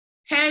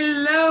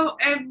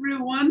Hello,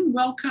 everyone.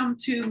 Welcome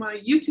to my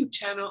YouTube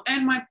channel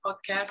and my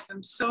podcast.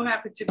 I'm so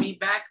happy to be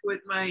back with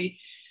my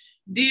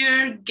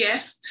dear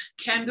guest,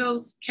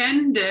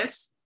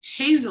 Candice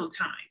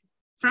Hazeltine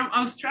from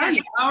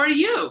Australia. How are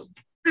you?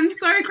 I'm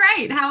so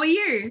great. How are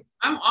you?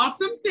 I'm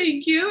awesome.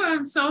 Thank you.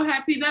 I'm so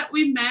happy that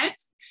we met.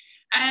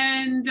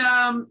 And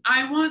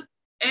I want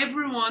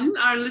everyone,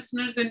 our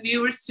listeners and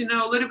viewers, to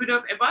know a little bit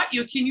about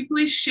you. Can you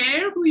please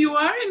share who you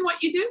are and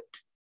what you do?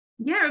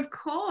 Yeah, of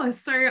course.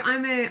 So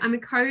I'm a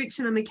coach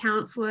and I'm a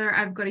counselor.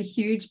 I've got a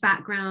huge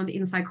background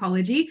in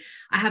psychology.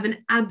 I have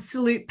an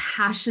absolute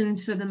passion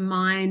for the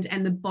mind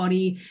and the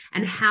body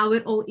and how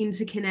it all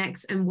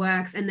interconnects and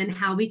works, and then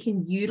how we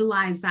can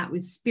utilize that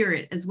with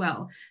spirit as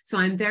well. So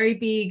I'm very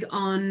big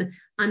on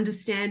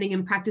understanding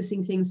and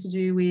practicing things to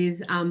do with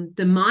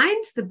the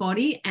mind, the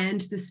body,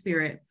 and the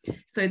spirit.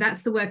 So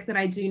that's the work that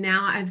I do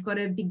now. I've got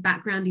a big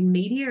background in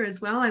media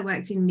as well. I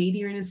worked in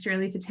media in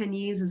Australia for 10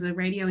 years as a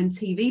radio and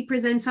TV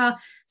presenter.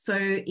 So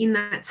in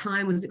that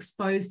time, I was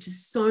exposed to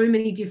so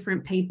many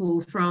different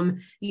people, from,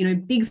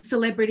 big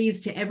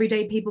celebrities to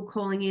everyday people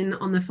calling in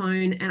on the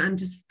phone. And I'm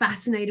just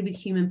fascinated with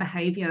human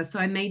behavior. So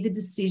I made the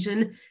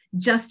decision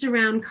just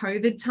around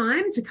COVID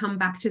time to come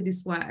back to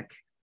this work.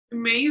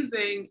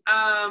 Amazing.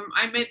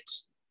 I met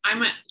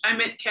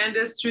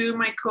Candice through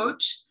my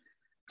coach,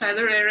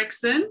 Tyler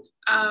Erickson.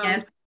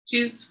 Yes.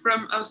 She's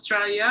from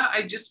Australia.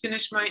 I just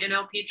finished my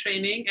NLP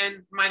training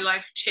and my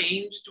life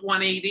changed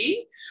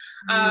 180.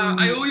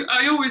 I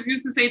always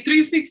used to say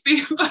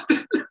 360, but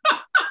that's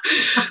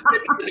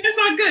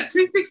not good.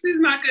 360 is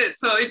not good.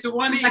 So it's a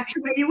 180. Back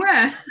to where you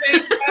were.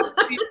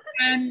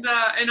 And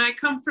I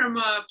come from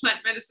a plant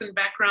medicine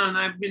background.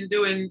 I've been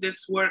doing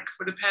this work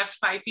for the past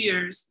 5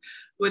 years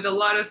with a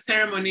lot of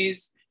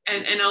ceremonies,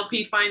 and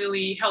NLP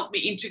finally helped me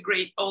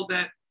integrate all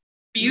that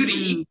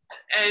beauty.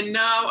 And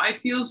now I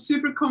feel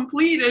super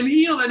complete and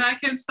healed, and I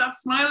can't stop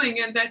smiling.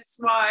 And that's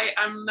why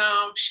I'm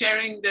now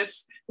sharing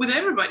this with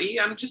everybody.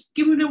 I'm just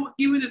giving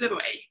it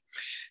away.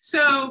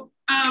 So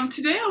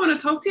today I want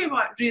to talk to you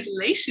about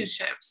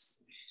relationships.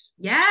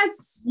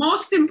 Yes.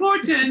 Most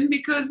important,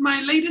 because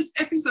my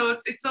latest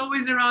episodes, it's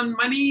always around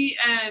money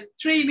and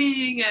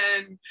training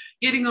and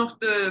getting off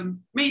the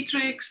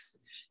matrix.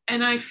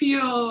 And I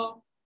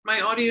feel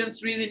my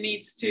audience really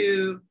needs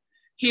to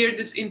hear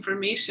this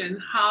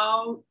information.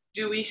 How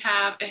do we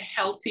have a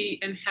healthy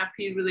and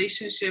happy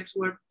relationships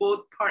where both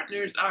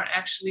partners are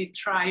actually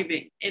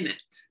thriving in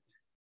it?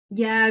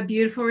 Yeah,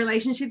 beautiful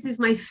relationships is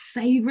my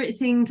favorite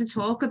thing to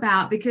talk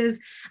about, because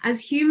as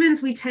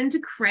humans, we tend to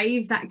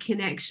crave that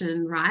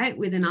connection, right,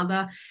 with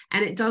another.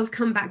 And it does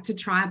come back to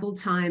tribal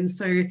times.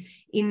 So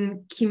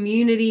in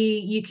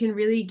community, you can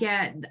really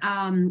get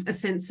a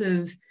sense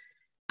of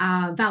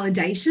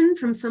validation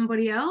from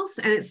somebody else.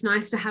 And it's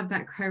nice to have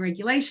that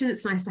co-regulation.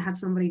 It's nice to have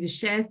somebody to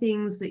share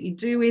things that you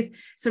do with.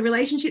 So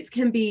relationships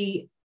can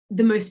be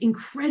the most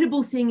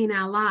incredible thing in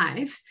our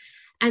life.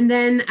 And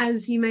then,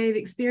 as you may have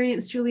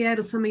experienced, Juliet,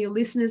 or some of your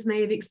listeners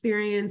may have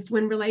experienced,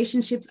 when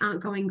relationships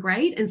aren't going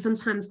great, and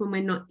sometimes when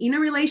we're not in a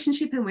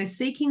relationship and we're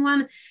seeking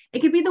one,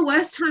 it can be the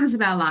worst times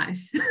of our life.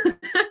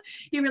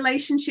 Your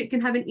relationship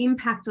can have an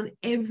impact on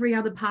every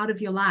other part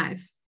of your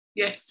life.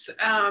 Yes,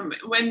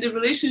 when the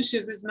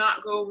relationship is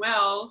not going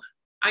well,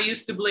 I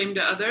used to blame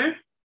the other,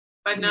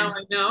 but now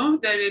I know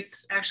that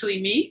it's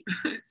actually me.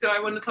 So I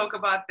want to talk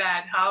about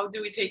that. How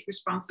do we take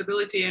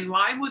responsibility, and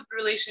why would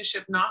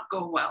relationship not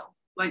go well?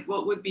 Like,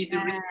 what would be the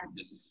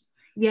reasons?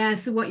 Yeah,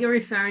 so what you're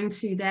referring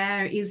to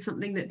there is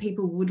something that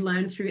people would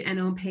learn through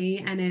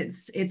NLP, and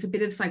it's a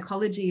bit of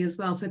psychology as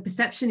well. So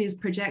perception is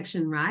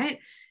projection, right?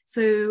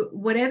 So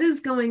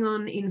whatever's going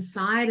on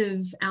inside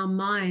of our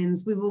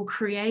minds, we will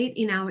create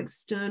in our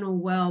external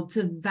world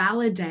to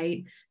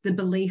validate the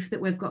belief that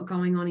we've got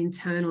going on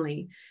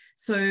internally.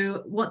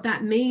 So what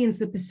that means,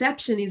 the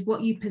perception is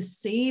what you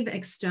perceive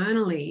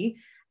externally,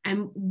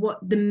 and what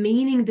the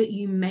meaning that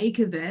you make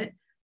of it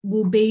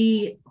will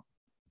be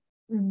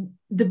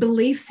the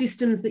belief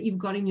systems that you've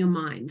got in your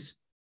mind.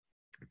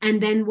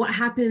 And then what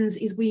happens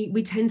is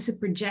we tend to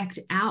project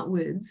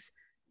outwards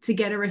to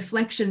get a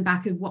reflection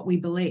back of what we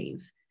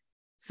believe.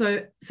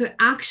 So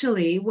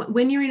actually,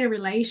 when you're in a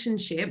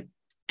relationship,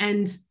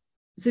 and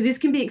so this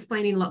can be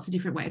explained in lots of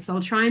different ways. So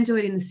I'll try and do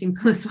it in the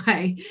simplest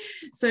way.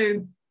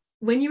 So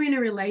when you're in a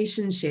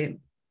relationship,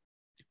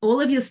 all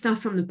of your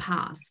stuff from the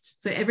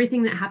past, so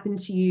everything that happened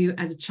to you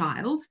as a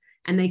child,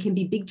 and they can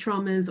be big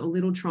traumas or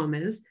little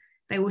traumas,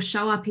 they will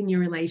show up in your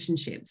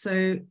relationship.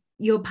 So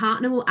your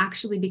partner will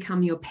actually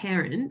become your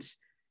parent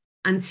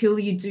until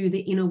you do the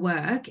inner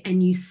work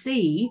and you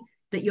see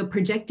that you're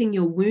projecting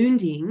your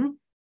wounding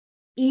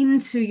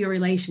into your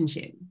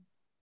relationship.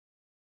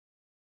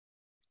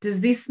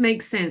 Does this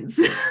make sense?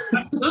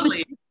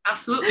 Absolutely.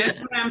 Absolutely. That's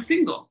why I'm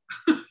single.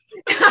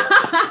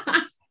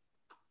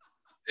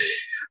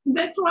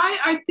 That's why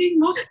I think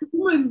most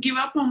women give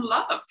up on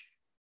love.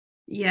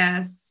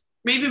 Yes.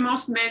 Maybe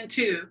most men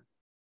too.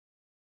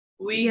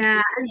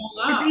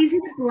 It's easy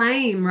to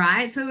blame,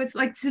 right? So it's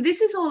like, so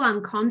this is all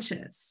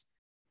unconscious.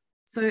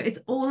 So it's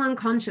all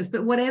unconscious,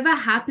 but whatever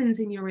happens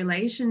in your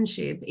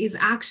relationship is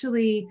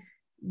actually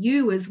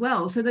you as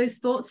well. So those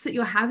thoughts that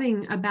you're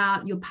having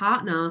about your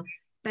partner,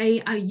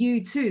 they are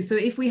you too. So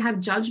if we have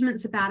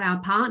judgments about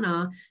our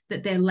partner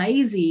that they're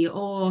lazy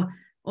or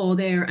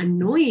they're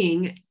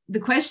annoying, the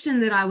question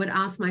that I would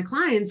ask my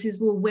clients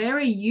is, well, where are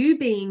you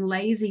being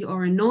lazy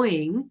or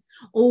annoying?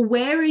 Or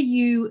where are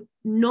you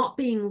not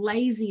being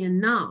lazy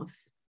enough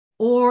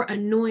or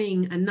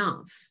annoying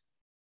enough?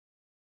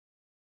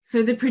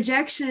 So the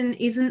projection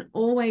isn't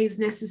always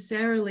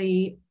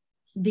necessarily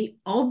the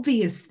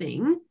obvious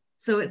thing.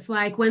 So it's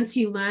like once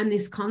you learn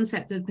this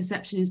concept of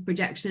perception is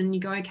projection,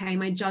 you go, okay,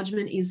 my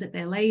judgment is that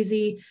they're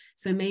lazy,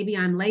 so maybe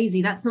I'm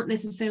lazy. That's not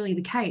necessarily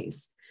the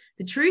case.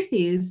 The truth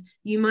is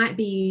you might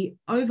be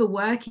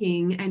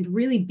overworking and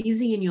really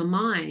busy in your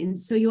mind,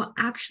 so you're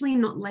actually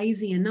not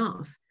lazy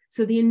enough.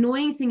 So the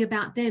annoying thing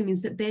about them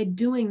is that they're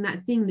doing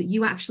that thing that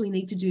you actually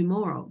need to do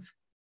more of.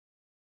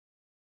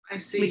 I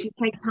see. Which is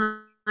take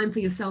time for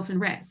yourself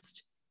and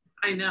rest.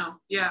 I know.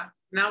 Yeah.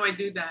 Now I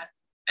do that.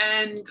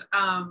 And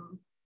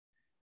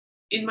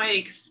in my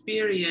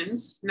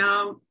experience,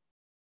 now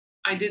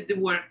I did the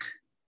work.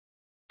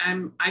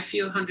 I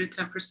feel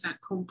 110%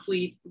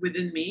 complete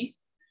within me.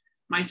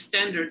 My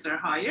standards are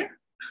higher.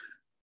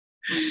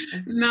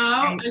 Yes.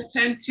 Now I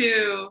tend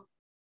to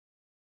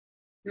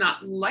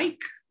not like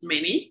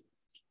many,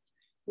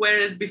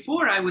 whereas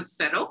before I would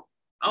settle.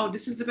 Oh,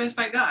 this is the best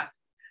I got.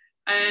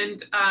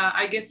 And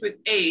I guess with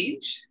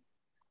age,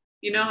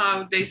 you know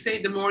how they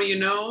say the more you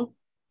know,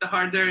 the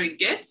harder it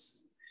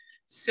gets.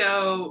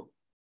 So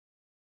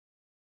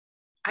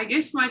I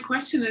guess my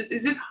question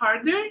is it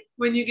harder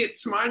when you get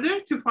smarter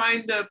to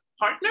find a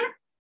partner?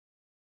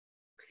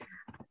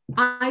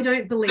 I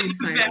don't believe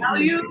so.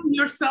 Value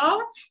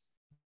yourself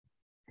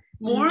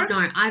more?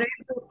 No,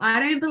 I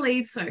don't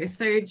believe so.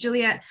 So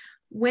Juliet,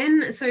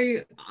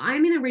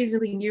 I'm in a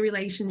reasonably new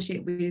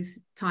relationship with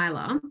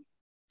Tyler,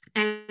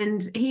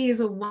 and he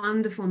is a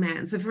wonderful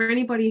man. So for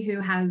anybody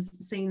who has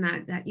seen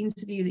that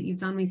interview that you've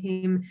done with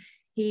him,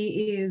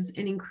 he is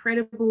an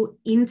incredible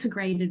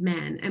integrated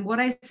man. And what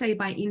I say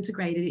by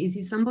integrated is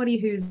he's somebody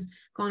who's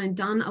gone and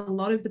done a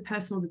lot of the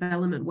personal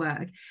development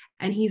work,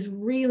 and he's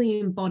really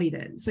embodied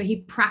it. So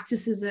he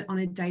practices it on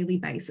a daily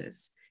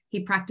basis.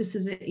 He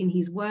practices it in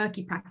his work.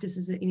 He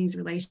practices it in his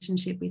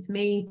relationship with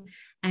me,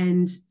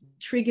 and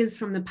triggers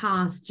from the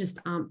past just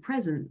aren't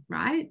present,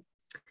 right?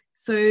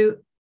 So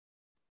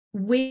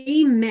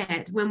we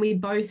met when we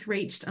both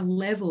reached a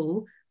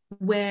level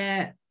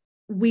where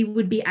we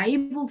would be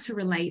able to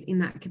relate in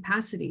that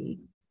capacity.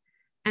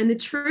 And the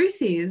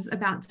truth is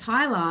about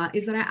Tyler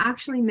is that I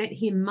actually met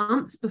him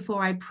months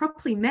before I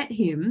properly met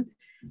him,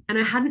 and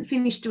I hadn't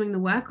finished doing the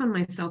work on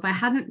myself. I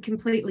hadn't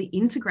completely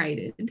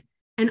integrated,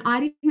 and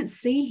I didn't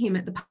see him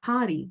at the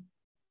party.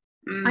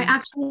 I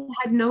actually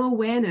had no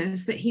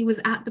awareness that he was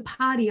at the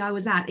party I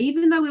was at,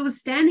 even though we were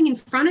standing in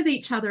front of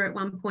each other at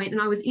one point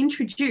and I was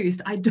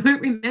introduced. I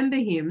don't remember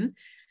him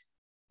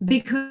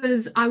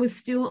because I was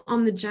still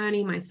on the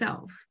journey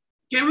myself.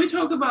 Can we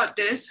talk about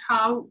this?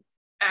 How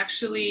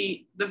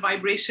actually the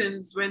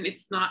vibrations, when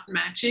it's not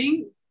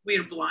matching,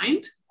 we're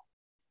blind?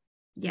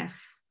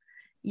 Yes.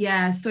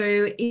 Yeah.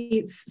 So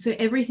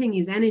everything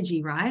is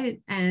energy, right?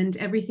 And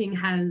everything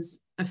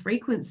has a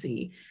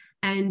frequency.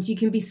 And you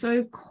can be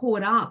so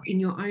caught up in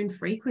your own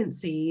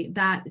frequency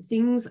that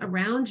things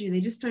around you, they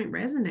just don't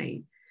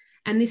resonate.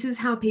 And this is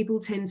how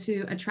people tend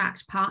to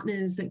attract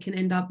partners that can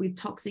end up with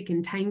toxic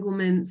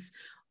entanglements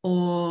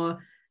or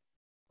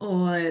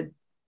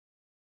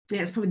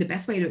yeah, it's probably the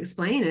best way to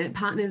explain it.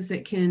 Partners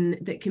that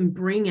can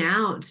bring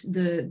out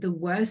the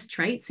worst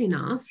traits in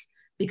us,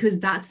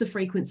 because that's the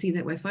frequency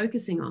that we're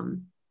focusing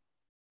on.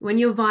 When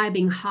you're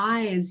vibing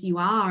high as you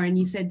are, and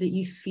you said that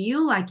you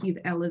feel like you've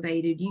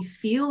elevated, you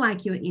feel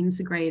like you're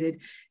integrated.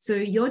 So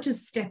you're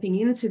just stepping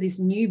into this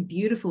new,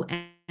 beautiful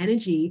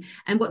energy.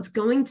 And what's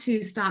going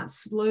to start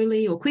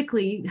slowly or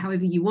quickly,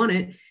 however you want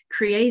it,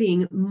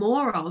 creating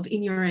more of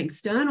in your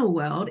external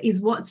world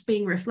is what's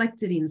being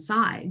reflected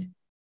inside.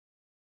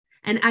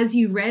 And as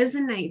you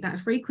resonate that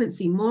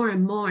frequency more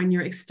and more, and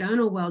your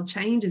external world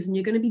changes, and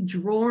you're going to be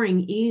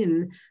drawing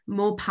in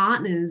more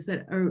partners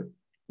that are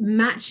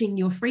matching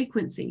your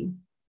frequency.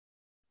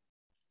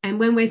 And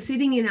when we're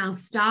sitting in our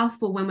stuff,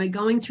 or when we're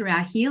going through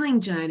our healing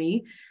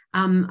journey,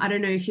 I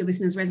don't know if your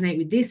listeners resonate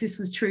with this. This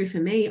was true for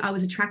me. I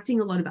was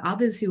attracting a lot of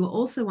others who were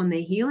also on their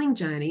healing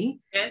journey.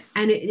 Yes.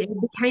 And it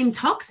became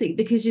toxic,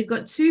 because you've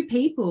got two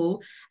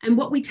people, and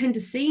what we tend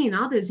to see in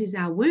others is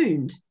our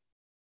wound.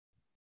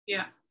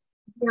 Yeah.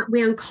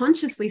 We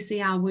unconsciously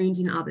see our wound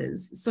in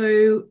others.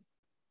 So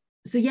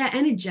yeah,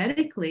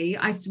 energetically,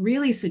 I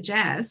really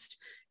suggest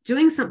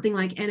doing something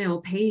like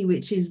NLP,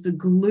 which is the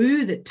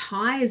glue that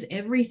ties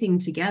everything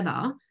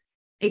together.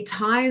 It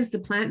ties the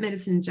plant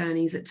medicine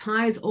journeys. It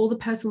ties all the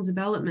personal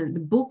development,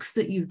 the books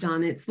that you've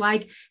done. It's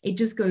like it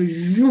just goes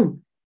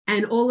zoom,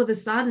 and all of a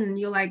sudden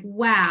you're like,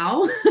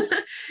 wow.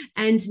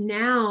 And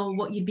now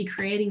what you'd be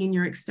creating in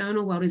your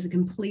external world is a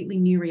completely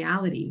new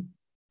reality.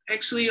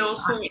 Actually,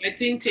 also, I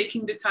think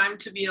taking the time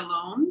to be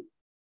alone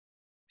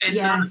and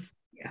yes.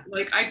 Yeah.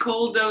 Like I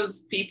call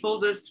those people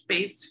the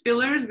space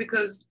fillers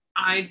because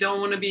I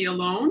don't want to be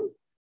alone.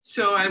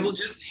 So I will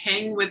just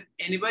hang with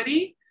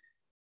anybody.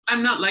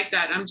 I'm not like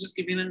that. I'm just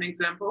giving an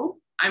example.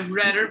 I'd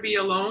rather be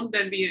alone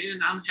than be in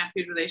an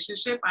unhappy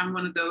relationship. I'm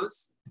one of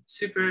those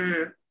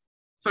super,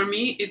 for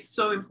me, it's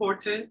so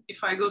important.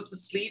 If I go to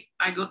sleep,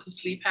 I go to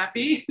sleep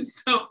happy.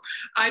 So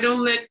I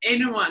don't let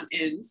anyone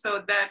in.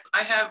 So that's,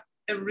 I have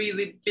a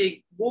really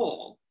big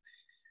wall.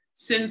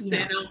 Since the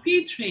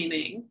NLP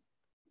training,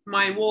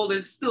 my wall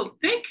is still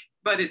thick,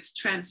 but it's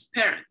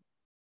transparent.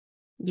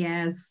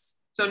 Yes.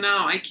 So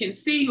now I can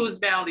see who's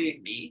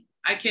valuing me.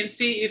 I can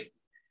see if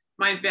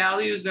my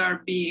values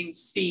are being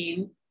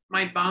seen,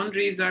 my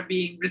boundaries are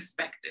being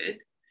respected.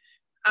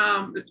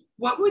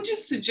 What would you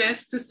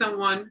suggest to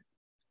someone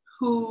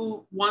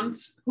who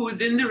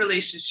is in the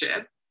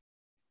relationship,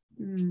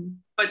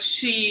 but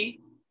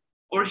she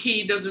or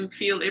he doesn't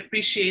feel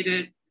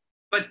appreciated,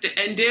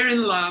 and they're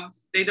in love,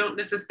 they don't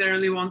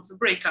necessarily want to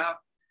break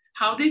up,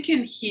 how they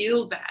can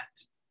heal that?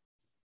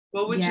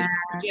 What would you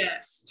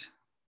suggest?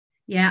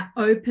 Yeah,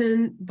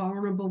 open,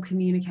 vulnerable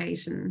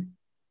communication.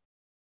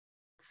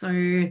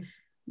 So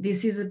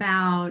this is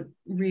about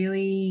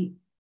really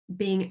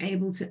being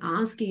able to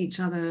ask each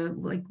other,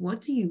 like,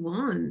 what do you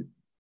want?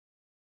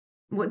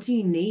 What do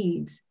you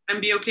need?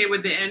 And be okay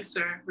with the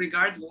answer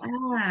regardless.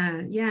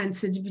 Yeah. And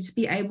so to just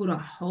be able to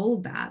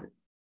hold that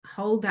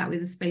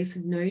with a space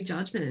of no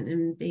judgment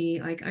and be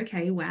like,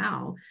 okay,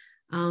 wow,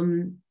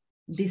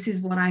 this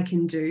is what I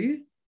can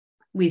do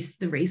with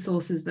the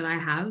resources that I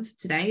have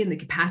today and the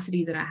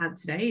capacity that I have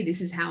today.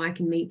 This is how I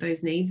can meet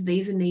those needs.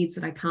 These are needs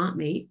that I can't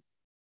meet.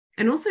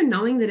 And also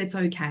knowing that it's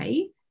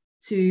okay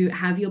to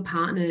have your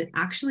partner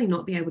actually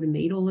not be able to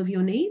meet all of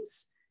your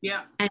needs.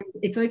 Yeah. And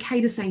it's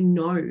okay to say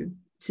no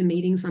to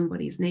meeting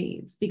somebody's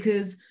needs,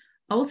 because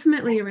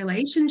ultimately a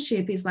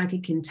relationship is like a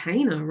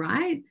container,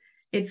 right?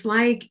 It's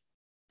like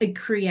a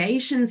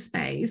creation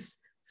space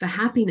for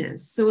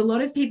happiness. So a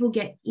lot of people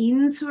get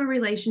into a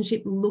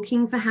relationship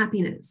looking for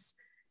happiness,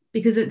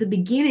 because at the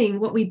beginning,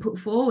 what we put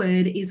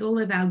forward is all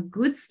of our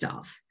good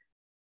stuff.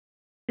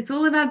 It's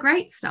all of our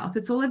great stuff.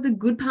 It's all of the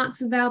good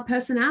parts of our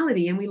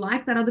personality. And we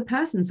like that other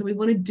person. So we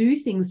want to do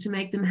things to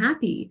make them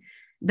happy.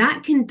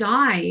 That can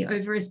die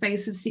over a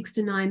space of 6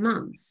 to 9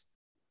 months.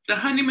 The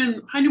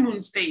honeymoon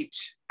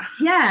stage.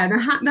 Yeah, the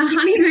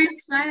honeymoon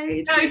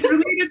stage. Yeah, it's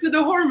related to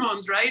the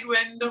hormones, right?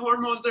 When the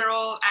hormones are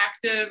all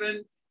active.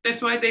 And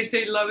that's why they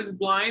say love is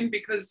blind,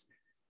 because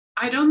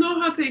I don't know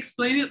how to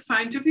explain it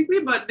scientifically,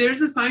 but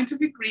there's a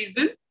scientific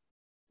reason.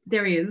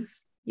 There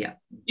is. Yeah.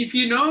 If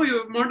you know,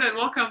 you're more than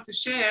welcome to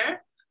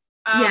share.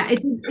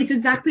 It's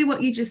exactly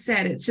what you just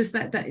said. It's just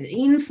that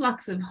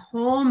influx of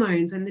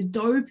hormones and the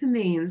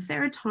dopamine and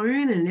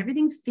serotonin and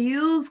everything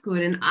feels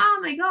good. And oh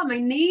my God, my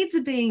needs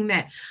are being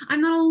met. I'm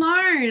not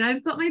alone.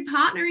 I've got my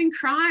partner in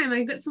crime.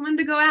 I've got someone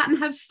to go out and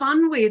have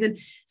fun with, and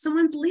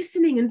someone's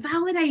listening and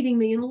validating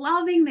me and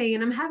loving me,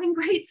 and I'm having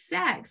great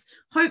sex.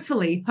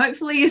 Hopefully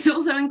it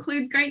also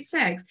includes great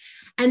sex.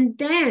 And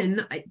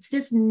then it's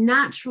just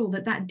natural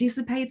that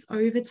dissipates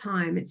over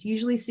time. It's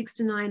usually 6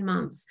 to 9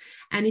 months.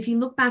 And if you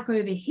look back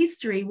over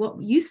history,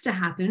 what used to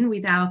happen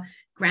with our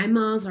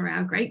grandmas or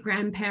our great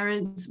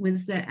grandparents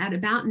was that at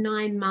about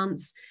 9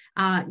 months,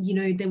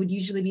 there would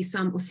usually be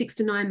or 6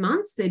 to 9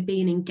 months, there'd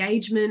be an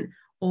engagement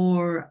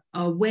or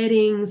a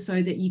wedding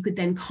so that you could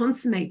then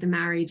consummate the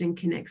marriage and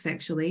connect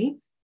sexually.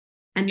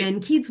 And then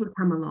kids would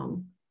come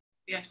along.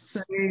 Yes.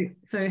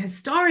 So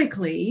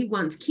historically,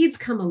 once kids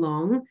come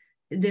along,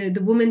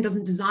 the woman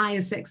doesn't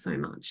desire sex so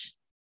much.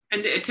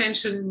 And the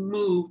attention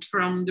moved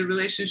from the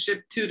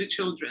relationship to the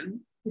children.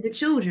 The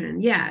children,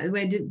 yeah,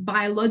 we're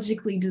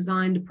biologically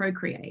designed to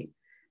procreate.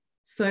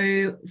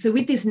 So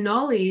with this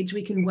knowledge,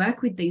 we can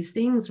work with these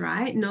things,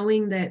 right?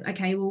 Knowing that,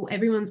 okay, well,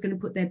 everyone's going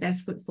to put their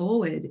best foot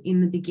forward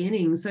in the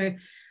beginning. So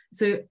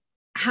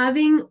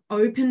having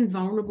open,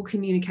 vulnerable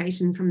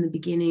communication from the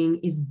beginning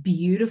is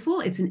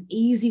beautiful. It's an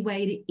easy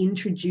way to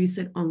introduce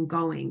it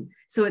ongoing.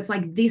 So it's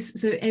like this.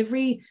 So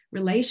every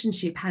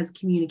relationship has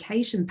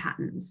communication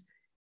patterns.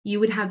 You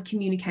would have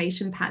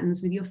communication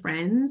patterns with your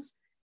friends,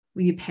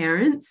 with your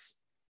parents.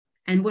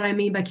 And what I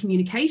mean by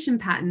communication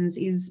patterns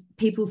is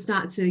people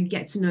start to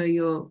get to know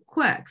your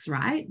quirks,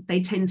 right?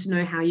 They tend to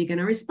know how you're going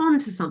to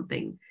respond to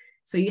something.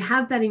 So you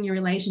have that in your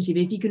relationship.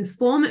 If you can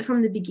form it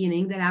from the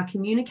beginning, that our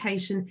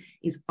communication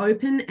is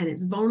open and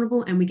it's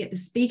vulnerable and we get to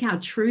speak our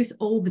truth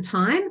all the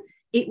time,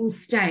 it will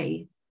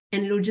stay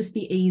and it'll just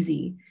be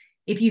easy.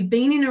 If you've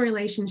been in a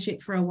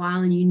relationship for a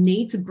while and you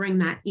need to bring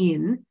that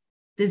in,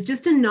 there's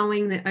just a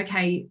knowing that,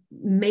 okay,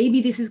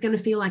 maybe this is going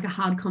to feel like a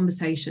hard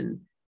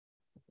conversation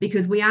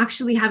because we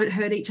actually haven't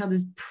heard each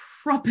other's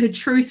proper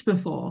truth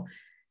before.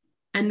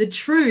 And the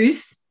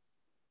truth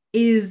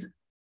is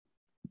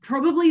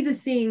probably the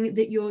thing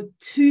that you're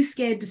too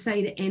scared to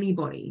say to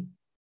anybody.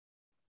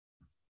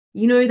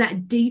 You know,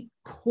 that deep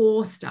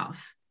core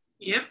stuff.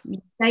 Yep.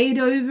 You say it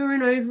over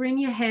and over in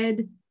your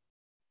head.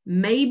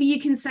 Maybe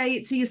you can say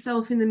it to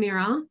yourself in the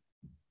mirror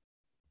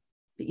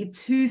but you're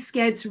too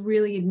scared to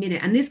really admit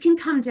it. And this can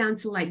come down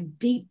to like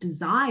deep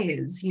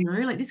desires, you know,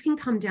 like this can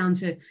come down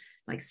to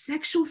like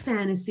sexual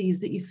fantasies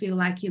that you feel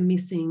like you're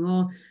missing,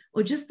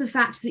 or just the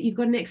fact that you've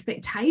got an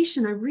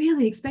expectation. I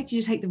really expect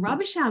you to take the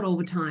rubbish out all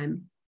the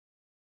time.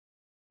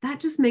 That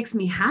just makes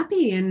me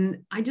happy,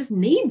 and I just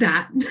need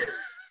that.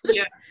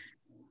 Yeah,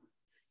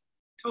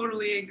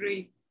 totally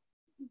agree.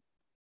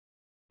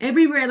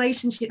 Every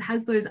relationship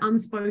has those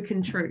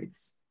unspoken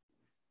truths.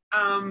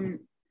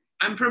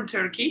 I'm from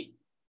Turkey,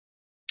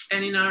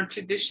 and in our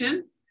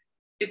tradition,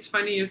 it's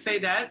funny you say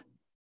that,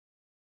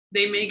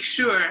 they make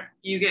sure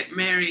you get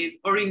married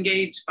or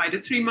engaged by the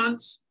 3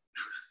 months,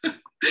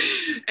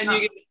 and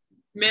you get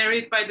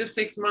married by the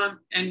 6th month,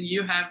 and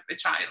you have a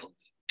child.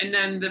 And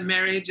then the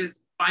marriage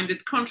is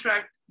binded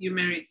contract, you're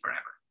married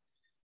forever.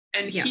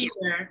 And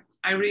here,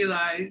 I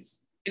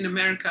realize in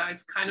America,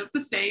 it's kind of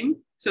the same.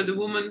 So the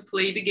woman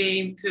play the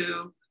game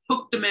to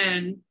hook the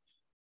man.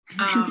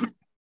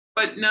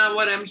 But now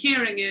what I'm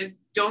hearing is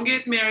don't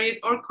get married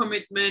or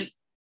commitment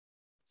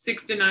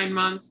 6 to 9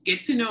 months,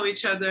 get to know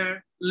each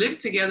other, live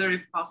together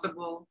if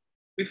possible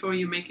before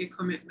you make a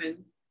commitment.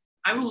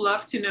 I would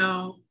love to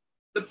know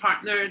the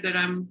partner that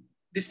I'm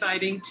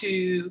deciding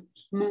to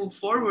move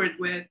forward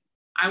with.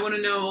 I want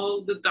to know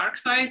all the dark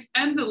sides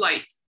and the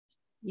light.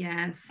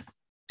 Yes.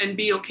 And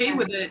be okay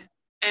with it.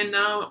 And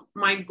now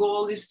my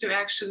goal is to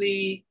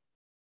actually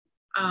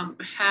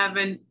have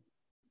an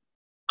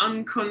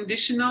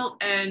unconditional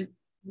and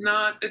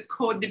not a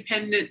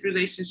codependent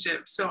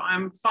relationship. So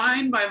I'm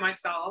fine by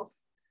myself.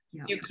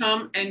 Yeah. You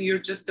come and you're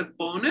just a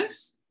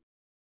bonus.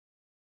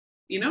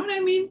 You know what I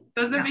mean?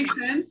 Does that make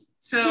sense?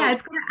 So yeah,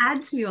 it's going to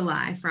add to your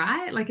life,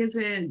 right? Like, as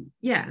a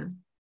yeah,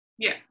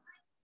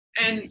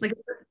 and like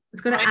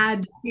it's got to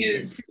add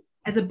as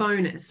a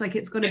bonus. Like,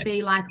 it's got to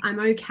be like, I'm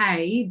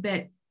okay,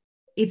 but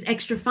it's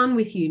extra fun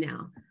with you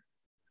now.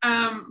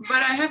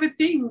 But I have a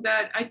thing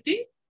that I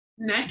think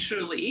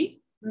naturally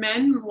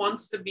men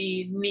wants to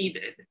be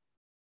needed,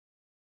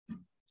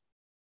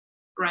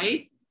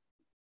 right?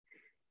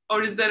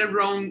 Or is that a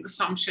wrong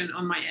assumption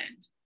on my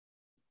end?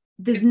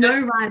 There's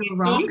no right or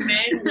wrong. So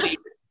manly,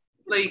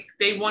 like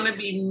they want to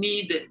be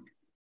needed.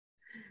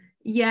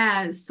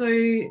 Yeah. So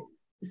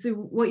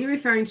what you're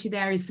referring to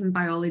there is some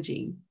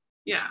biology.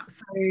 Yeah.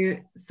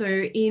 So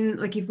in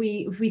like if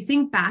we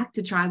think back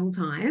to tribal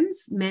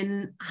times,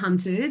 men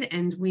hunted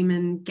and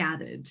women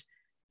gathered.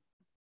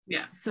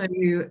 Yeah. So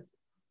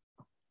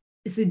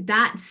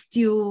that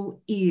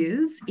still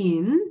is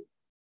in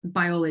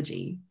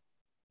biology.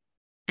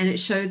 And it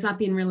shows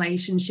up in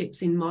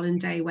relationships in modern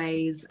day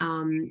ways.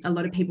 A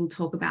lot of people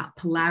talk about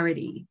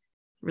polarity,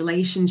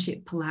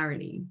 relationship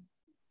polarity.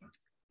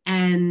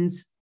 And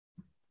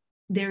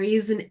there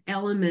is an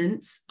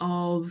element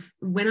of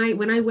when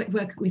I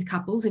work with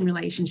couples in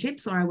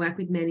relationships, or I work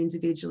with men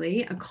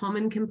individually, a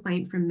common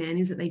complaint from men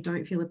is that they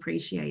don't feel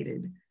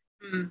appreciated.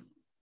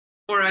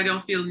 Or I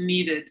don't feel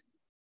needed.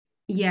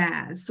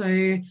 Yeah.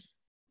 So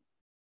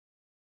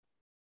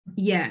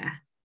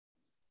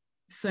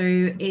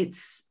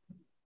it's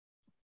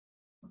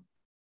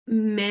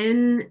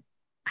men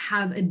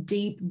have a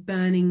deep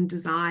burning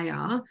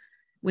desire,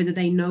 whether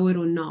they know it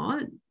or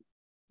not,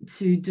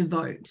 to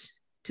devote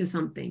to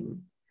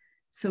something.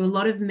 So a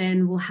lot of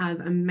men will have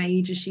a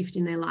major shift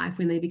in their life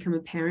when they become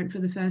a parent for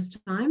the first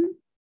time,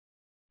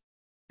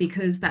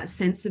 because that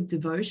sense of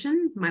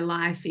devotion, my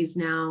life is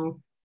now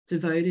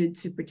devoted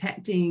to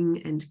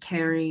protecting and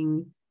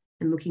caring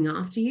and looking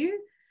after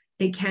you.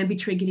 It can be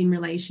triggered in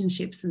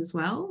relationships as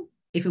well.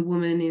 If a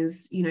woman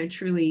is, you know,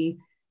 truly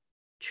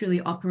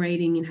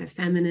operating in her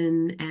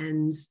feminine,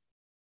 and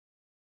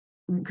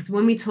because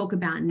when we talk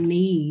about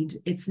need,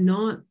 it's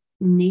not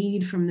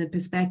need from the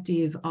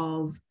perspective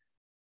of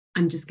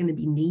I'm just going to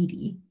be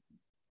needy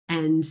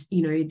and,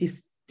 you know,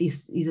 this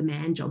is a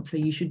man job, so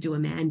you should do a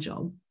man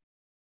job.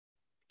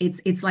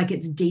 It's like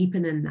it's deeper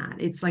than that.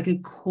 It's like a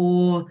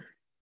core.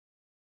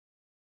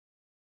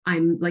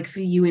 I'm like,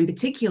 for you in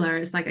particular,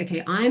 it's like,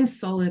 okay, I'm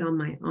solid on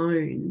my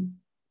own.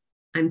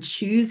 I'm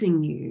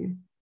choosing you.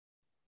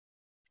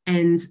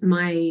 And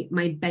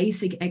my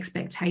basic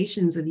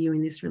expectations of you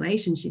in this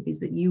relationship is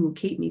that you will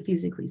keep me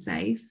physically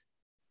safe,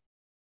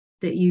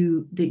 that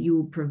you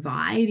will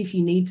provide if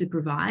you need to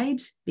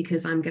provide,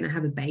 because I'm going to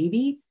have a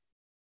baby.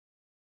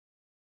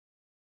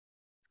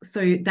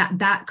 So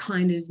that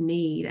kind of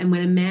need. And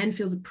when a man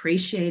feels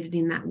appreciated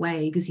in that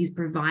way, because he's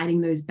providing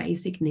those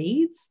basic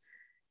needs,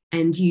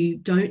 and you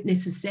don't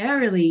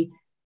necessarily,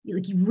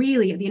 like, you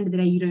really, at the end of the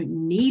day, you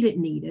don't need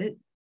it,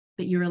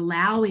 but you're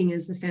allowing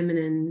as the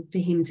feminine for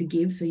him to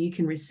give so you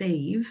can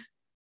receive,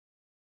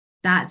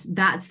 that's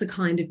the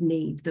kind of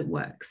need that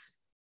works.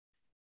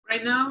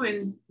 Right now,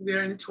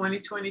 we're in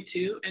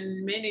 2022,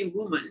 and many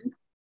women,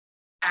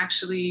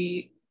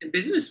 actually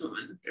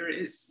businesswomen, there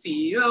is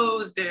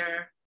CEOs,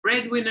 they're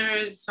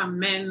breadwinners, some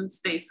men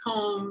stays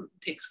home,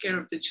 takes care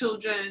of the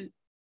children,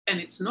 and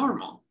it's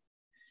normal.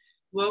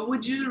 What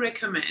would you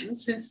recommend,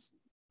 since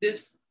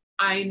this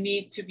I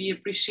need to be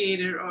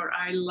appreciated or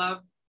I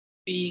love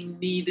being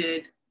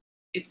needed,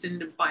 it's in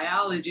the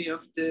biology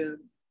of the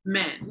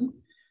men,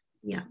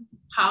 Yeah.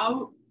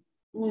 How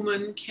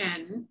women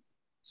can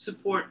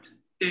support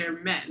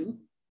their men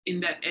in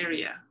that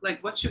area.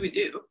 Like, what should we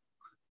do?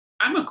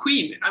 I'm a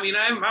queen. I mean,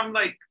 I'm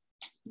like,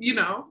 you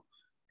know,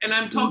 and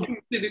I'm talking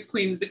to the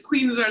queens. The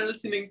queens are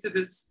listening to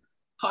this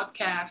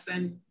podcast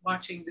and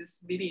watching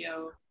this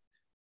video.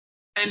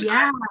 And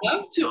I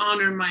love to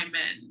honor my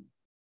men.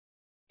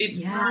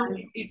 It's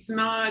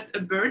not a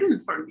burden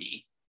for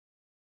me.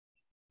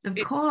 Of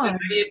course.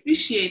 I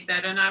appreciate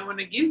that, and I want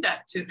to give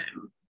that to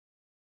him.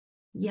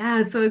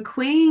 Yeah. So a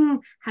queen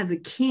has a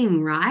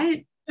king,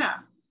 right? Yeah.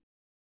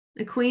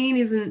 A queen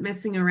isn't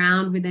messing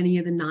around with any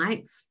of the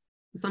knights.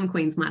 Some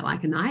queens might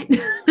like a knight.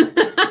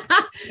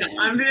 Yeah,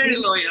 I'm very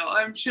loyal,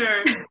 I'm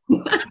sure.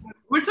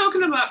 We're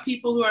talking about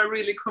people who are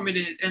really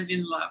committed and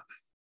in love.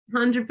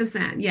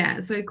 100%. Yeah.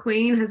 So a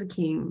queen has a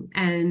king,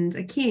 and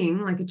a king,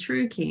 like a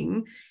true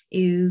king,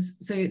 is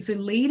so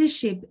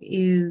leadership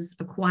is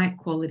a quiet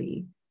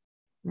quality,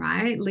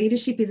 right?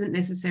 Leadership isn't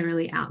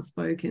necessarily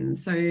outspoken.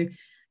 So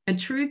a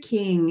true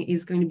king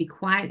is going to be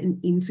quite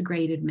an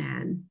integrated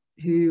man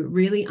who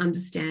really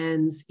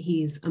understands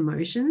his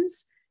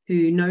emotions,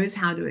 who knows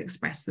how to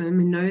express them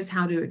and knows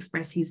how to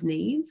express his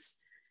needs,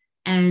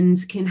 and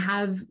can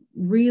have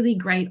really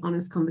great,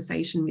 honest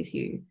conversation with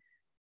you.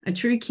 A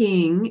true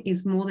king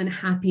is more than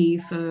happy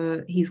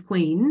for his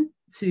queen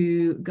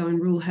to go and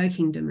rule her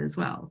kingdom as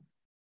well,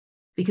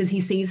 because he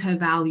sees her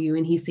value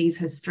and he sees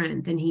her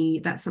strength,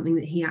 and that's something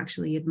that he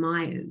actually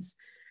admires.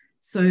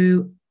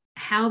 So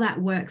how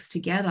that works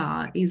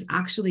together is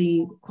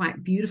actually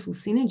quite beautiful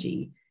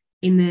synergy,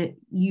 in that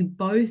you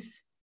both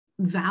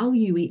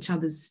value each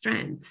other's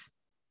strength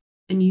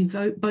and you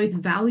both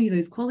value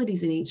those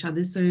qualities in each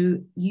other. So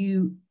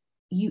you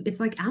it's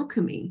like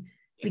alchemy.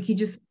 Like you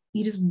just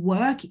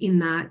work in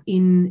that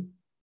in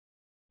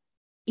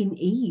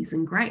ease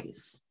and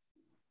grace.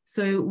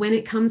 So when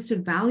it comes to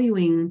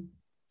valuing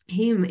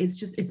him,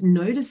 it's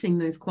noticing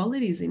those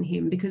qualities in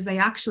him, because they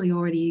actually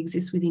already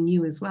exist within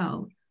you as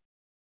well.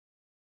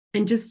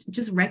 And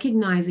just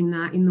recognizing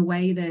that in the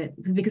way that,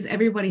 because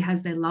everybody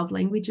has their love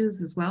languages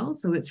as well.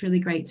 So it's really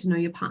great to know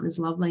your partner's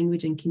love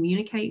language and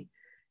communicate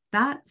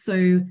that.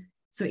 So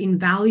in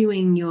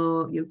valuing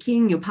your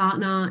king, your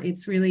partner,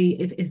 it's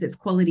really, if it's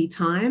quality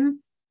time,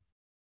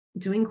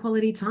 doing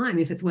quality time.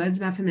 If it's words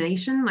of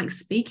affirmation, like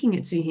speaking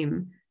it to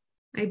him.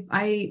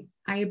 I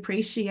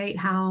appreciate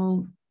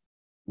how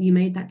you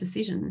made that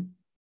decision.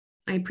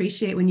 I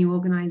appreciate when you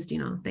organize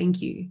dinner.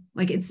 Thank you.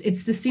 Like it's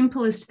the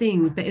simplest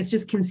things, but it's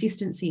just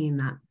consistency in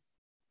that.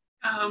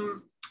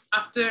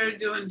 After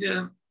doing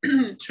the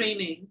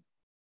training,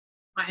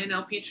 my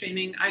NLP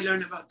training, I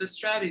learned about the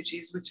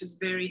strategies, which is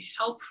very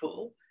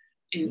helpful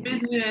in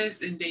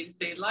business, in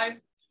day-to-day life.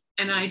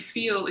 And I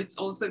feel it's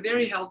also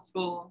very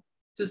helpful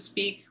to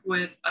speak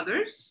with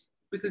others,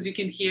 because you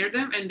can hear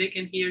them and they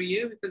can hear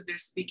you because they're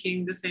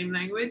speaking the same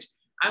language.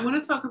 I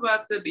want to talk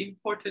about the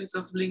importance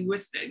of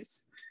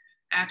linguistics,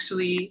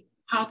 actually,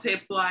 how to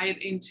apply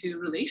it into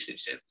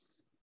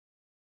relationships.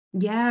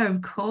 Yeah,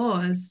 of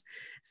course.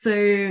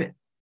 So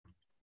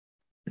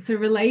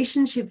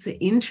relationships are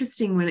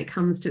interesting when it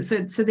comes to,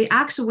 so the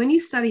actual, when you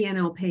study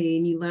NLP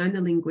and you learn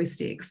the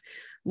linguistics,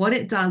 what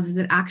it does is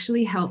it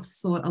actually helps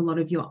sort a lot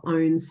of your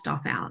own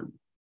stuff out.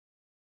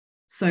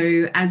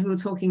 So as we were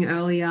talking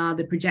earlier,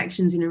 the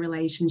projections in a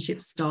relationship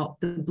stop,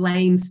 the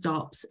blame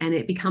stops, and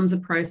it becomes a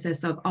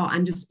process of, oh,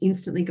 I'm just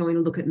instantly going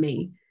to look at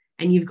me.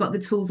 And you've got the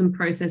tools and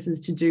processes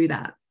to do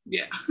that.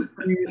 Yeah.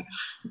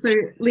 So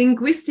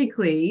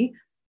linguistically,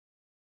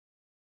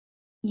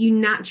 you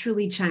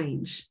naturally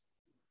change.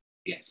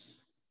 Yes.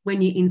 When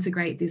you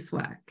integrate this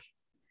work.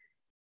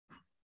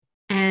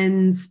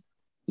 And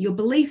your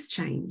beliefs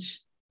change.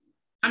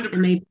 100%.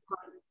 And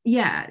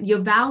your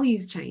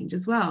values change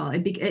as well.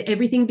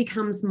 Everything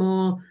becomes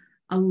more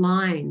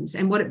aligned.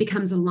 And what it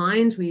becomes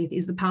aligned with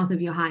is the path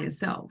of your higher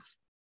self.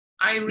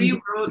 I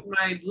rewrote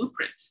my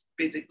blueprint,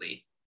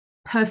 basically.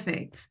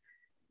 Perfect.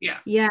 Yeah.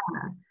 Yeah.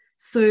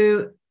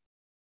 So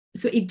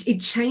it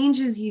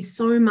changes you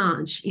so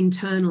much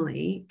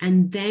internally,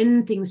 and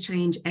then things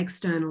change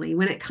externally.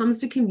 When it comes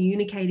to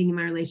communicating in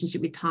my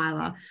relationship with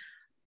Tyler,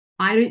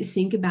 I don't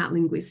think about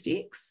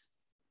linguistics.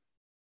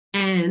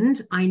 And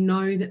I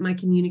know that my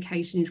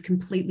communication is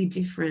completely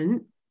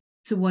different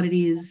to what it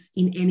is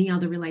in any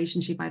other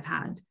relationship I've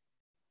had.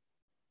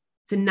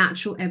 It's a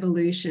natural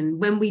evolution.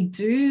 When we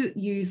do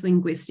use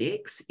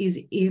linguistics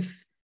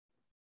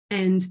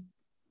and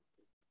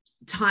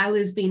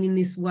Tyler's been in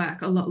this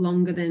work a lot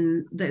longer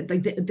than the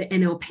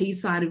NLP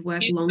side of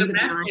work, longer than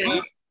I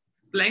have.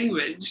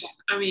 Language.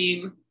 I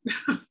mean.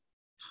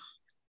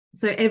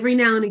 So every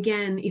now and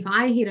again, if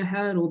I hit a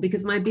hurdle,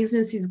 because my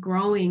business is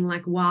growing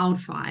like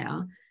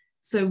wildfire,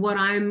 so what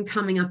I'm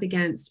coming up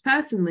against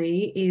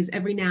personally is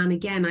every now and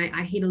again,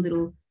 I hit a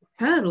little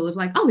hurdle of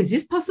like, oh, is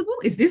this possible?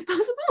 Is this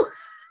possible?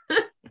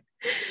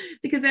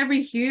 Because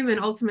every human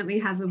ultimately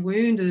has a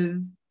wound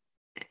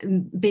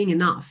of being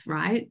enough,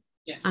 right?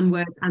 Yes.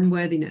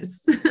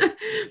 Unworthiness.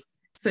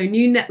 So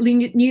new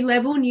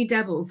level, new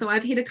devil. So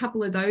I've hit a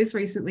couple of those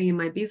recently in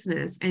my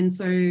business. And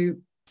so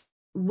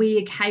we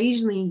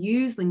occasionally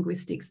use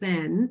linguistics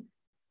then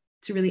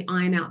to really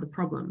iron out the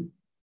problem.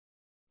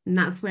 And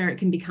that's where it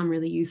can become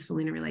really useful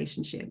in a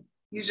relationship.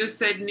 You just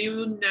said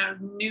new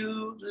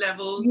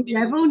level.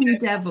 New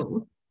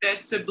devil.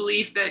 That's a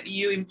belief that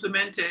you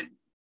implemented.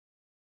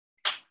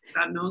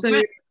 God knows So,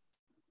 when.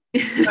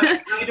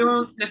 But I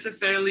don't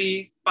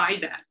necessarily buy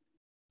that,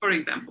 for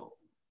example.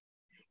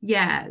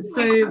 Yeah.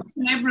 So I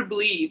never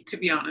believe, to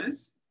be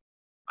honest.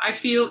 I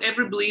feel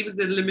every belief is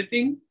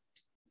limiting.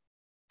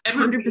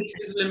 Every 100%. belief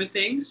is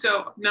limiting.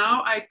 So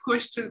now I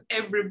question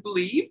every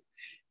belief.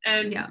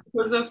 And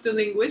because of the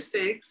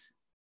linguistics,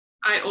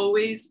 I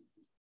always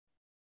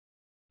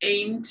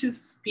aim to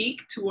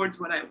speak towards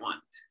what I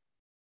want.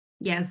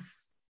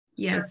 Yes.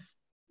 Yes.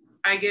 So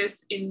I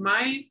guess in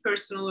my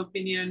personal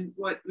opinion,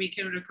 what we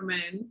can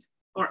recommend,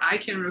 or I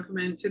can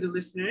recommend to the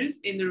listeners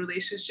in the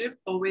relationship,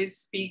 always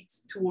speak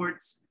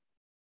towards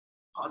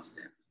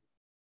positive.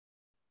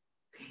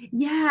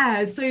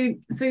 Yeah. So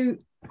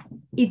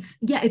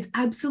it's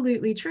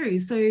absolutely true.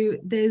 So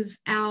there's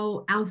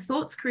our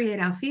thoughts create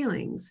our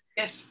feelings.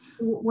 Yes.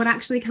 What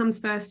actually comes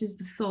first is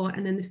the thought,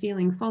 and then the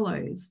feeling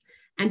follows.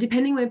 And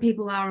depending where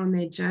people are on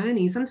their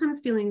journey,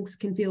 sometimes feelings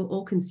can feel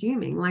all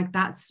consuming, like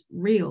that's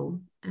real,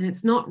 and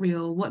it's not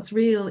real. What's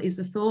real is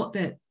the thought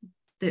that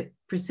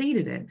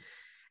preceded it.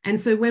 And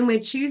so when we're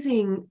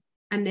choosing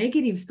a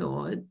negative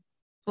thought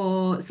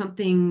or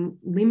something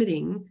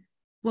limiting,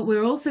 what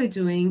we're also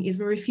doing is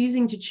we're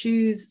refusing to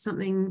choose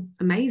something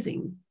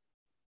amazing,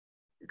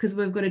 because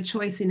we've got a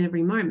choice in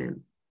every moment.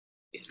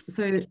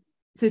 So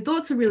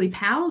thoughts are really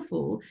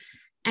powerful.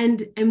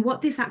 And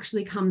what this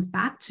actually comes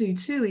back to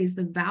too is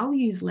the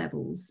values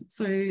levels.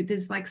 So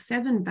there's like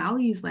 7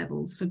 values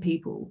levels for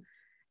people.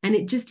 And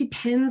it just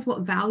depends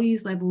what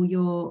values level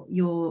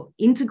you're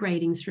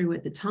integrating through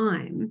at the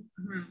time.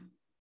 Mm-hmm.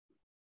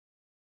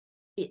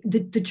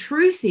 The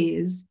truth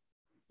is,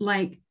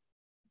 like,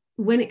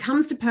 when it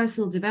comes to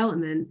personal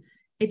development,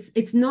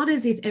 it's not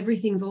as if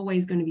everything's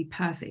always going to be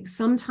perfect.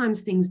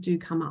 Sometimes things do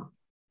come up,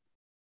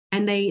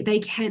 and they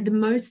can, the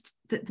most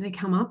that they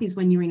come up is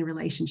when you're in a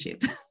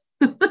relationship.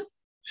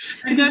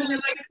 And then you're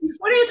like,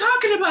 what are you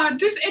talking about?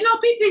 This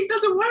NLP thing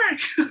doesn't work.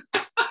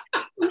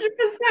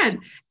 100%.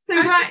 So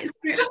I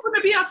just want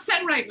to be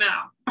upset right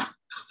now.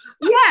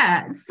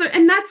 Yeah. So,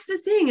 and that's the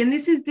thing. And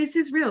this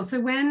is real. So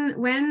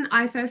when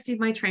I first did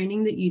my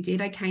training that you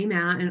did, I came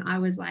out and I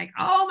was like,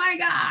 oh my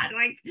God,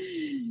 like,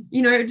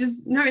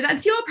 just no,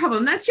 that's your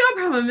problem. That's your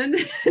problem. And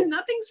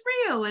nothing's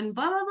real and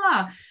blah, blah,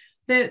 blah.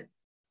 But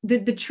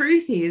the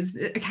truth is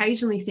that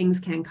occasionally things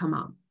can come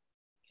up.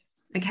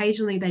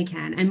 Occasionally they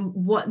can. And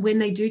when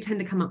they do tend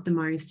to come up the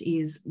most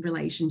is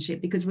relationship,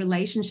 because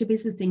relationship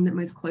is the thing that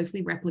most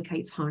closely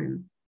replicates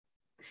home.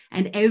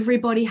 And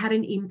everybody had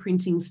an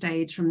imprinting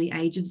stage from the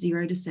age of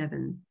 0 to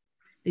 7.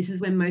 This is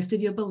when most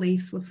of your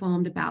beliefs were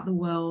formed about the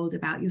world,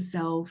 about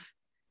yourself.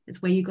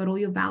 It's where you got all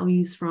your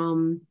values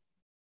from.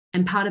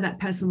 And part of that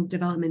personal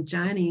development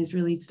journey is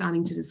really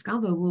starting to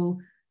discover, well,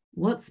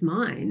 what's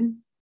mine?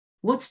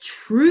 What's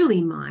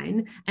truly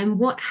mine? And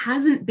what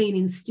hasn't been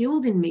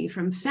instilled in me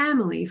from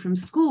family, from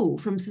school,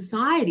 from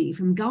society,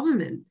 from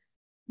government?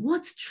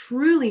 What's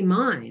truly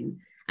mine?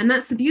 And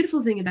that's the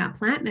beautiful thing about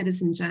plant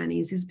medicine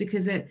journeys, is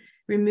because it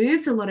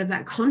removes a lot of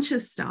that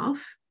conscious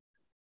stuff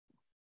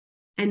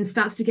and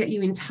starts to get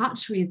you in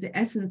touch with the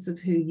essence of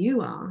who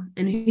you are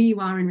and who you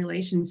are in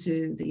relation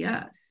to the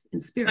earth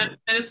and spirit.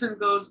 Medicine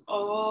goes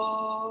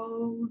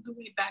all the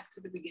way back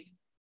to the beginning.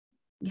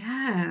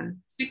 Yeah.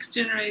 6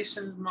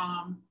 generations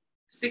mom,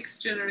 6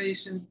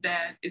 generations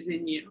dad is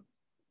in you.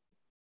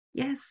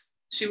 Yes.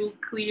 She will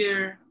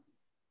clear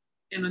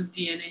in a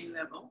DNA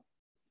level.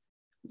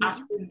 Yeah.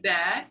 After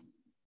that,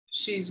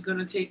 she's going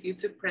to take you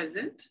to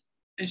present,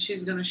 and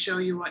she's going to show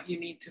you what you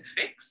need to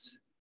fix.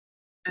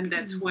 And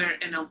that's where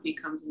NLP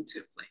comes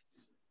into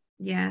place.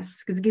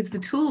 Yes, because it gives the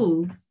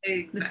tools.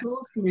 Exactly. The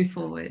tools to move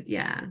forward.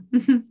 Yeah.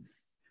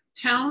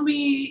 Tell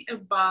me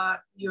about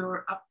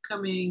your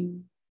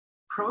upcoming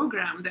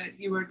program that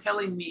you were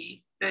telling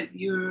me that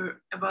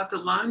you're about to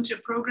launch a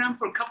program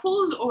for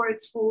couples, or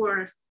it's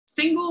for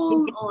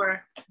singles,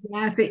 or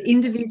for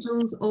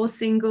individuals or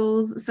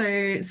singles.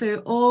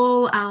 So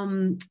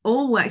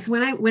all works.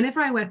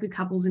 Whenever I work with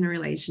couples in a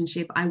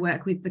relationship, I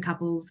work with the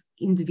couples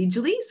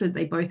individually, so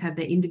they both have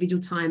their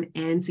individual time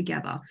and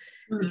together.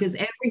 Because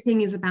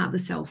everything is about the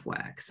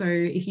self-work. So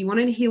if you want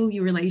to heal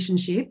your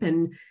relationship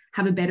and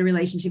have a better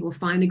relationship or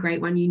find a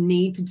great one, you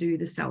need to do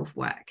the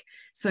self-work.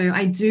 So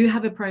I do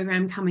have a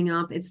program coming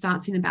up. It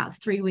starts in about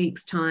 3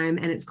 weeks' time,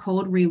 and it's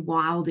called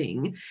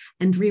Rewilding.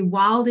 And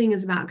Rewilding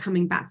is about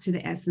coming back to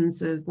the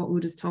essence of what we were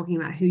just talking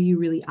about, who you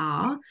really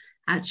are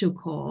at your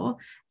core.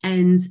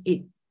 And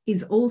it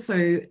is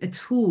also a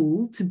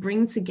tool to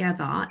bring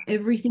together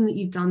everything that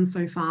you've done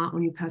so far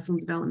on your personal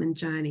development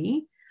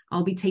journey.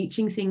 I'll be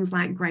teaching things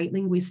like great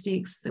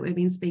linguistics that we've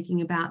been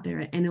speaking about. There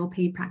are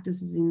NLP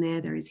practices in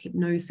there. There is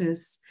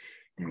hypnosis.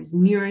 There is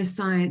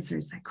neuroscience. There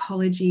is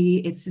psychology.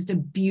 It's just a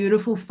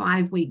beautiful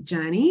 5-week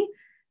journey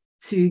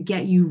to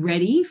get you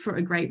ready for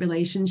a great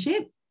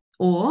relationship,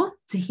 or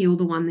to heal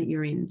the one that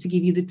you're in, to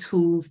give you the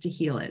tools to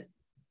heal it?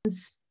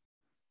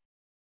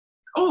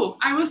 Oh,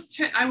 I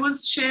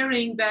was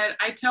sharing that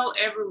I tell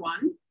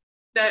everyone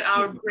that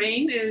our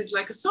brain is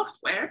like a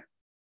software,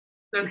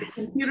 like a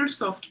computer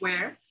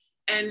software.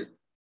 And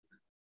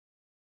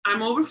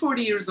I'm over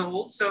 40 years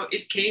old, so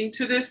it came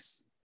to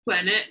this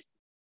planet,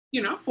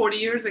 40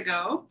 years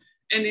ago,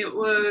 and it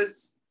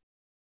was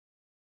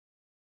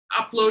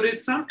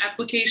uploaded some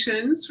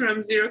applications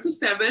from 0 to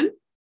 7,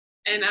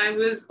 and I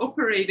was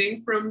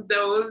operating from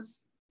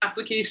those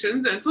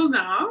applications until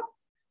now.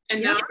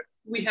 And now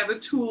we have a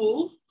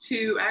tool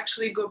to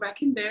actually go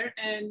back in there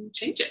and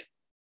change it.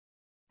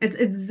 It's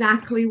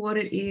exactly what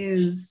it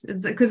is.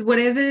 It's because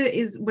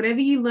whatever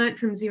you learnt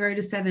from 0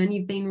 to 7,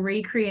 you've been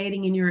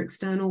recreating in your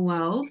external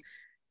world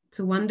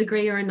to one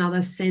degree or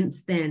another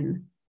since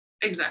then.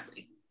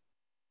 Exactly.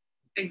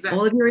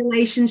 All of your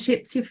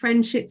relationships, your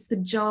friendships, the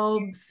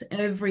jobs,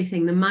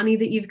 everything, the money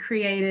that you've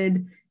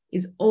created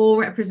is all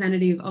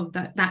representative of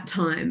that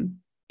time.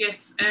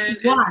 Yes, and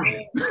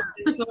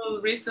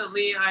until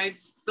recently, I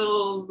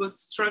still was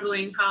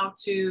struggling how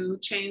to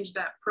change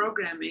that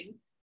programming.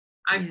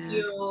 I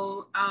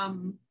feel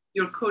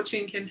your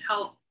coaching can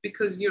help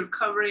because you're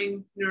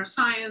covering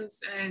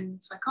neuroscience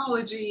and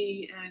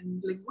psychology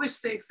and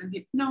linguistics and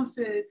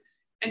hypnosis.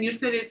 And you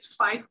said it's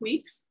 5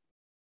 weeks?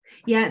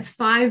 Yeah, it's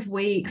 5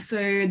 weeks.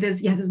 So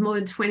there's more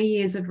than 20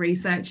 years of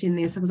research in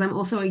this, because I'm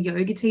also a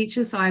yoga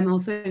teacher. So I'm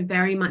also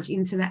very much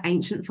into the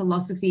ancient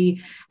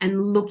philosophy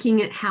and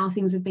looking at how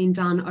things have been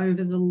done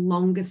over the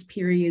longest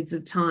periods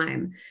of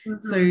time.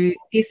 So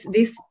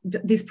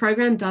this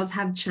program does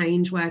have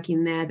change work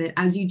in there that,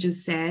 as you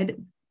just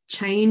said,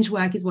 change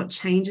work is what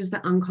changes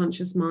the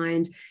unconscious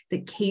mind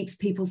that keeps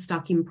people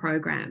stuck in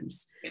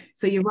programs.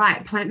 So you're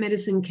right, plant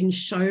medicine can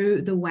show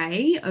the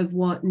way of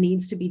what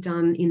needs to be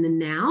done in the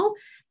now.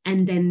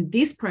 And then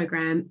this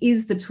program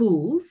is the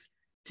tools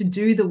to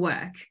do the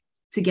work,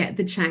 to get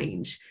the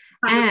change.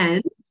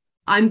 And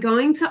I'm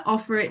going to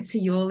offer it to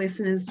your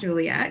listeners,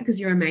 Juliet, because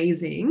you're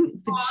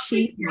amazing, for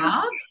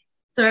cheaper.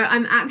 So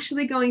I'm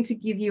actually going to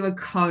give you a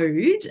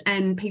code,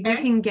 and people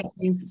can get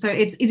this. So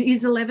it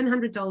is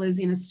 $1,100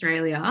 in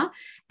Australia.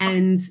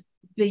 And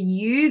for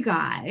you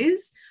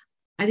guys,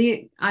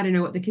 I don't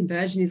know what the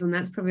conversion is on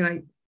that. It's probably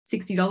like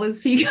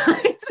 $60 for you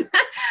guys.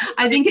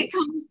 I think it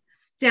comes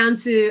down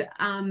to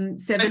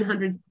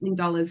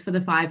 $700 for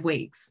the 5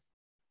 weeks.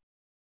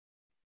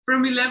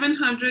 From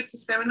 1,100 to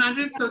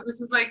 700, so this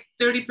is like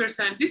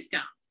 30%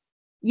 discount.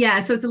 Yeah,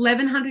 so it's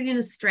 1,100 in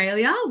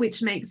Australia,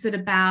 which makes it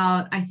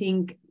about, I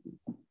think,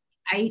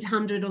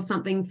 800 or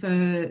something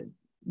for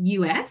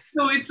US.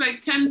 So it's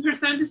like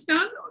 10%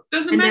 discount?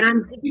 Doesn't matter.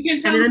 And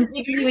then I'm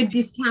giving you a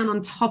discount on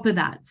top of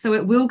that. So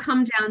it will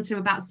come down to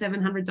about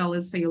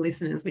 $700 for your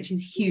listeners, which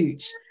is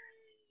huge.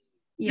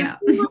 Yeah.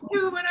 Just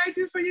do what I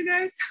do for you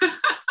guys.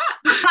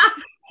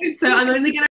 So I'm only going to